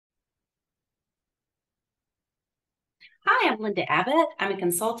Hi, I'm Linda Abbott. I'm a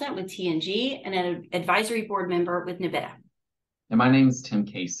consultant with TNG and an advisory board member with NABITA. And my name is Tim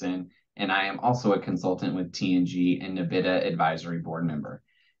Cason, and I am also a consultant with TNG and NABITA advisory board member.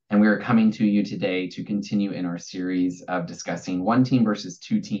 And we are coming to you today to continue in our series of discussing one team versus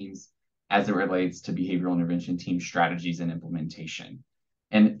two teams as it relates to behavioral intervention team strategies and implementation.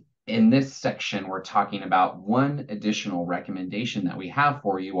 And in this section, we're talking about one additional recommendation that we have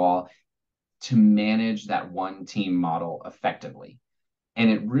for you all to manage that one team model effectively. And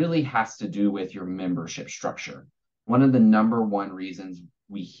it really has to do with your membership structure. One of the number one reasons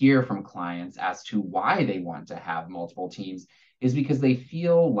we hear from clients as to why they want to have multiple teams is because they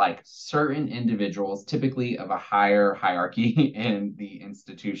feel like certain individuals, typically of a higher hierarchy in the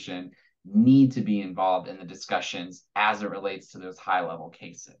institution, need to be involved in the discussions as it relates to those high level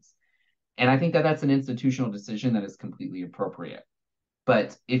cases. And I think that that's an institutional decision that is completely appropriate.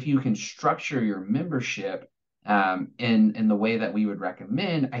 But if you can structure your membership in the way that we would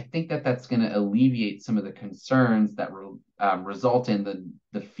recommend, I think that that's going to alleviate some of the concerns that result in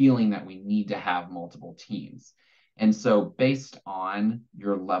the feeling that we need to have multiple teams. And so based on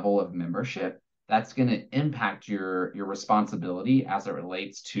your level of membership, that's going to impact your responsibility as it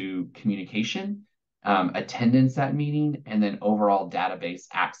relates to communication, attendance at meeting, and then overall database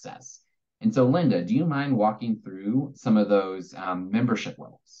access. And so, Linda, do you mind walking through some of those membership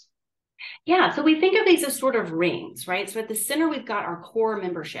levels? Yeah, so we think of these as sort of rings, right? So at the center, we've got our core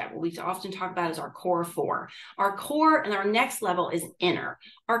membership, what we often talk about as our core four. Our core and our next level is inner.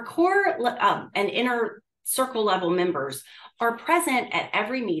 Our core and inner circle level members are present at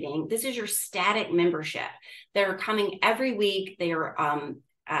every meeting. This is your static membership. They're coming every week. They are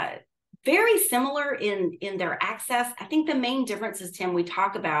very similar in their access. I think the main differences, Tim, we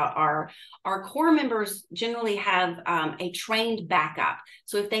talk about are our core members generally have a trained backup.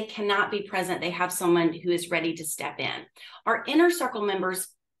 So if they cannot be present, they have someone who is ready to step in. Our inner circle members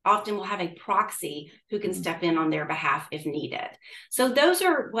often will have a proxy who can step in on their behalf if needed. So those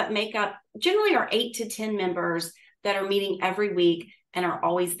are what make up generally our 8 to 10 members that are meeting every week and are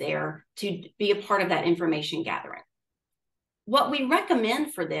always there to be a part of that information gathering. What we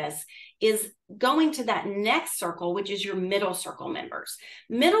recommend for this is going to that next circle, which is your middle circle members.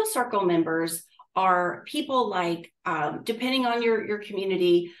 Middle circle members are people like, depending on your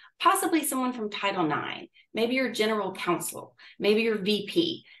community, possibly someone from Title IX, maybe your general counsel, maybe your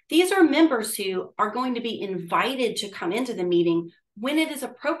VP. These are members who are going to be invited to come into the meeting when it is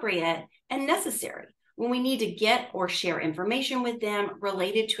appropriate and necessary, when we need to get or share information with them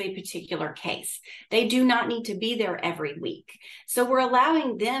related to a particular case. They do not need to be there every week. So we're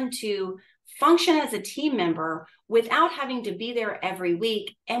allowing them to function as a team member without having to be there every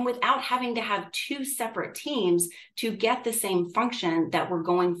week and without having to have two separate teams to get the same function that we're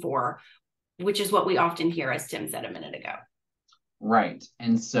going for, which is what we often hear, as Tim said a minute ago. Right.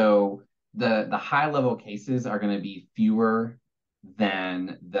 And so the high level cases are going to be fewer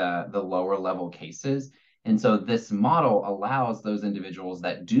than the lower level cases. And so this model allows those individuals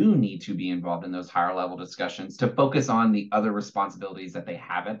that do need to be involved in those higher level discussions to focus on the other responsibilities that they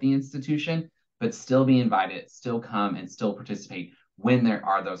have at the institution, but still be invited, still come and still participate when there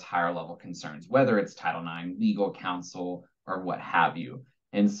are those higher level concerns, whether it's Title IX, legal counsel, or what have you.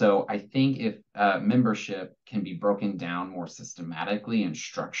 And so I think if membership can be broken down more systematically and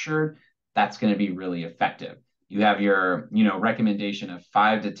structured, that's going to be really effective. You have your, recommendation of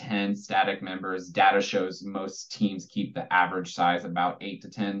 5 to 10 static members. Data shows most teams keep the average size about 8 to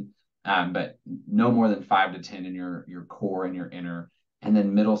 10, but no more than 5 to 10 in your core and your inner. And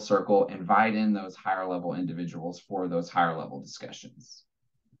then middle circle, invite in those higher level individuals for those higher level discussions.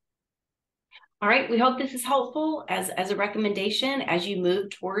 All right, we hope this is helpful as a recommendation as you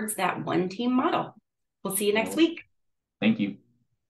move towards that one team model. We'll see you next week. Thank you.